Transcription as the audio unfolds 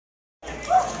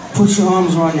Put your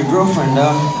arms around your girlfriend,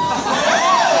 dog.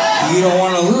 You don't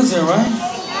want to lose her, right?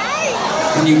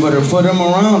 And you better put them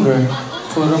around her.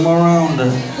 Put them around her.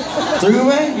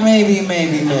 Three-way? Maybe.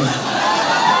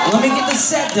 Let me get the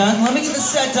set done.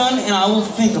 And I will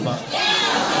think about it.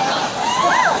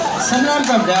 Sometimes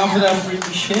I'm down for that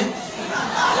freaky shit.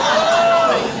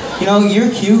 You know,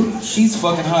 you're cute. She's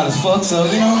fucking hot as fuck, so,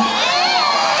 you know.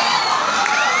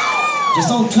 Just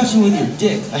don't touch me with your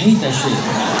dick. I hate that shit.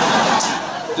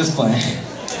 Just playing.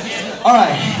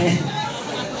 Alright.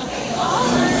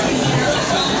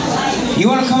 You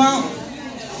wanna come out?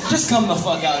 Just come the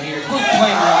fuck out here. Quit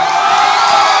playing around.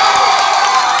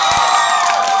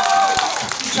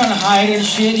 Just trying to hide and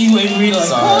shit. You ain't really like,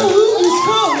 sorry. Oh, it's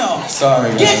cool. No.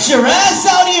 Sorry, guys. Get your ass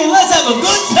out here and let's have a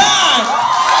good time.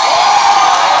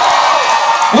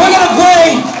 We're gonna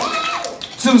play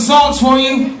some songs for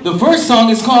you. The first song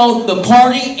is called The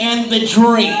Party and the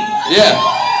Dream.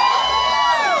 Yeah.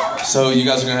 So you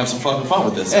guys are gonna have some fucking fun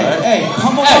with this, right? Hey,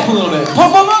 pump them up a little bit.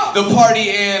 Pump them up! The party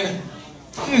and...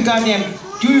 Do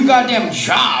your goddamn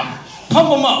job. Pump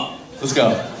them up. Let's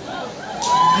go.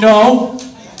 No.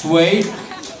 Wait.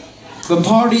 The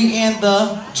party and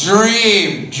the...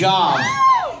 Dream. Job.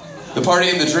 The party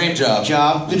and the dream job.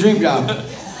 Job. The dream job.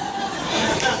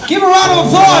 Give a round of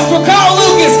applause for Carl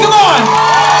Lucas. Come on!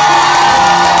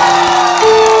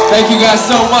 Thank you guys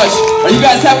so much. Are you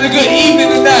guys having a good evening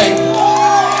tonight?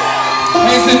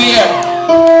 Hands in the air.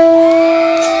 Oh,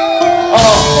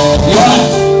 yeah.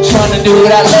 Trying to do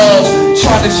what I love.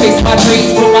 Trying to chase my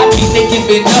dreams, but my feet they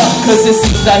giving up. Cause it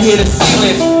seems I hit a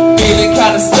ceiling, feeling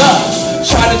kinda stuck.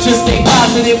 Trying to just stay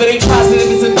positive, but ain't positive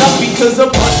is enough. Because a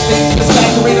bunch of things just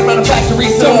factoring around a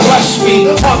factory, so rush me.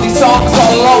 All these songs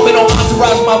all alone, but don't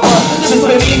entourage my bus. Just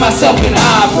for me, myself, and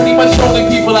I. Pretty much the only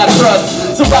people I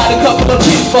trust. So ride a couple of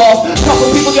pitfalls. Couple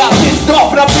people got pissed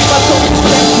off, and I beat myself in the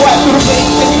strength. Right through the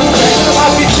veins, disrespect.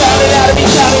 I've been counted out of me,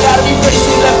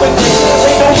 racing left with me.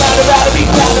 Ain't no matter out of me,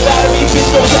 counted out of me, bitch,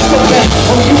 don't just go back.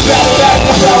 Oh, you got it out,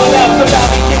 you blow it out, so now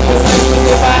we get consistent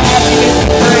with my happiness and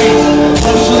free.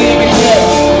 Socially and dead,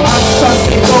 I'm just trying to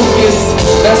stay focused.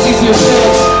 That's easier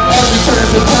said. Every turn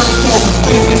is a turning point.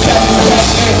 Business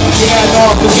satisfaction. Yeah, I know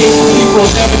I'm forgetting people,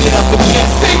 never did I forget.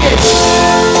 Sing it!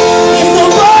 It's a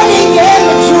party and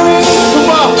a dream.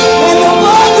 Come on. And the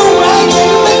blood the right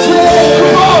in the train.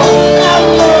 Come on.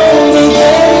 I'm only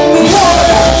getting me. 1,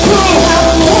 2,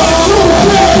 1, 2,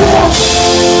 3.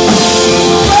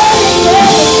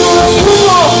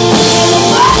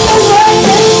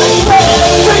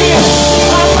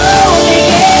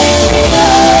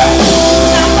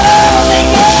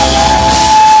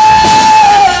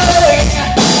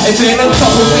 And then a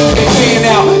couple things they pan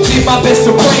out. Did my best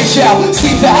to branch out.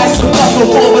 Seem to ask some luck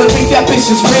before, but I think that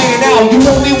bitch just ran out. You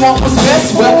only want what's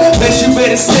best, well, then you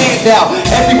better stand out.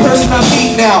 Every person I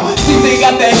meet now seems they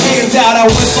got their hands out. I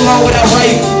whistle on when I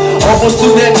write, almost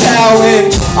threw that towel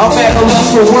in. I'm at a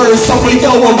loss for words, somebody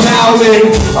know I'm howling.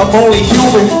 I'm only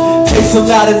human, takes a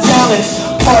lot of talent.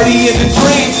 Party in the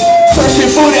dreams,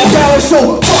 searching for that balance. So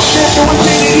fuck that no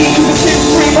infinity, cause it's in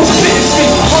free, no finish me.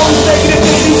 Always negative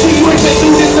energy, you ain't been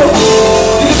through this.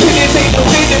 These opinions ain't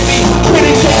offending me.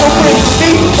 Critics ain't no friends with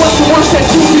me. What's the worst that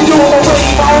you can do? I'm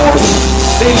already my worst.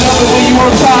 They love it when you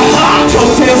on top. Toe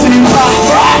tails when you hot.